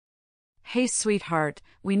Hey sweetheart,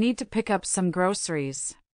 we need to pick up some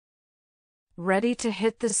groceries. Ready to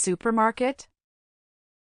hit the supermarket?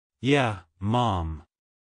 Yeah, Mom.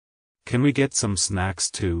 Can we get some snacks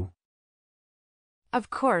too? Of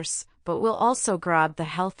course, but we'll also grab the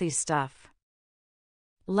healthy stuff.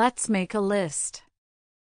 Let's make a list.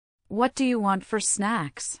 What do you want for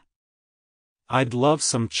snacks? I'd love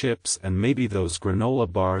some chips and maybe those granola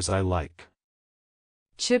bars I like.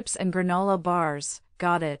 Chips and granola bars,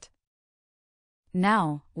 got it.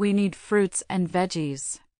 Now, we need fruits and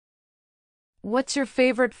veggies. What's your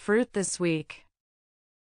favorite fruit this week?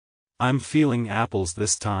 I'm feeling apples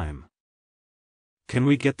this time. Can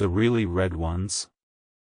we get the really red ones?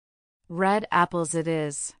 Red apples it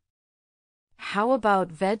is. How about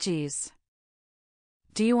veggies?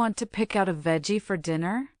 Do you want to pick out a veggie for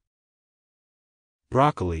dinner?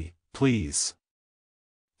 Broccoli, please.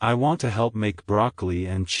 I want to help make broccoli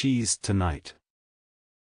and cheese tonight.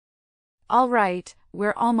 All right,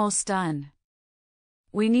 we're almost done.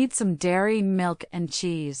 We need some dairy milk and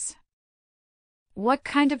cheese. What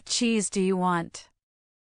kind of cheese do you want?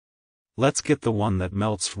 Let's get the one that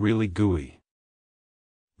melts really gooey.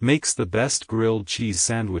 Makes the best grilled cheese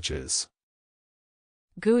sandwiches.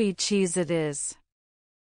 Gooey cheese it is.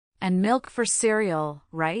 And milk for cereal,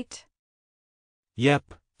 right?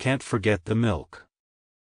 Yep, can't forget the milk.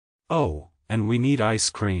 Oh, and we need ice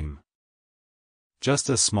cream. Just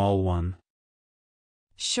a small one.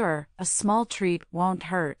 Sure, a small treat won't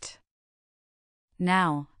hurt.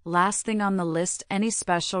 Now, last thing on the list, any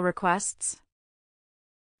special requests?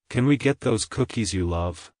 Can we get those cookies you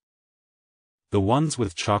love? The ones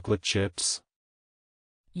with chocolate chips?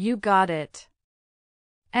 You got it.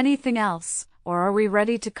 Anything else, or are we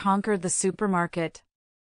ready to conquer the supermarket?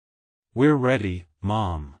 We're ready,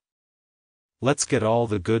 Mom. Let's get all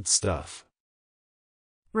the good stuff.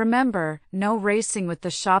 Remember, no racing with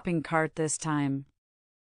the shopping cart this time.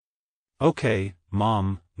 Okay,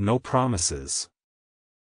 Mom, no promises.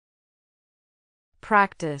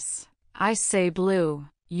 Practice. I say blue,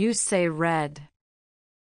 you say red.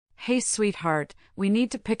 Hey sweetheart, we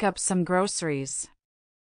need to pick up some groceries.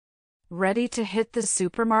 Ready to hit the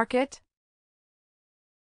supermarket?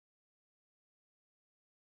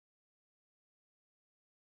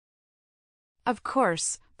 Of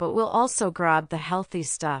course, but we'll also grab the healthy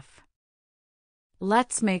stuff.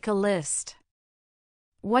 Let's make a list.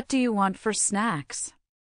 What do you want for snacks?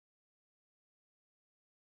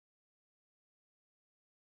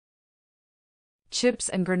 Chips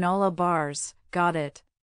and granola bars, got it.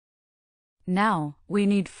 Now, we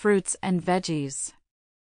need fruits and veggies.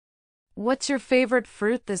 What's your favorite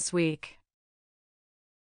fruit this week?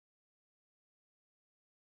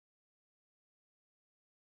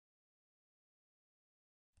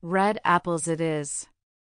 Red apples it is.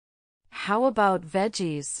 How about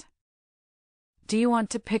veggies? Do you want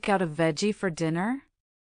to pick out a veggie for dinner?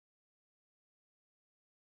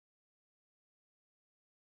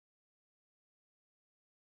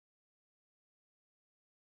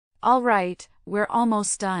 All right, we're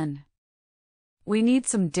almost done. We need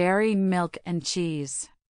some dairy milk and cheese.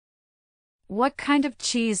 What kind of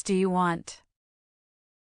cheese do you want?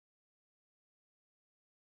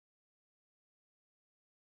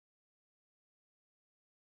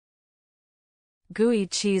 Gooey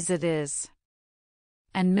cheese it is.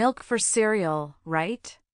 And milk for cereal,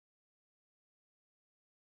 right?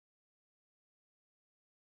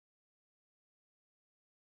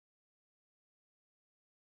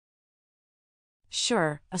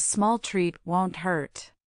 Sure, a small treat won't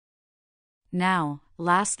hurt. Now,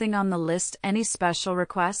 last thing on the list, any special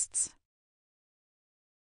requests?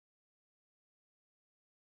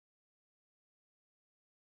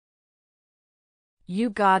 You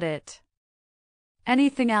got it.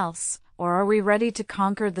 Anything else, or are we ready to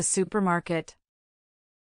conquer the supermarket?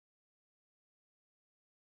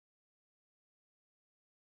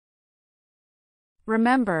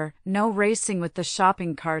 Remember, no racing with the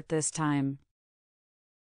shopping cart this time.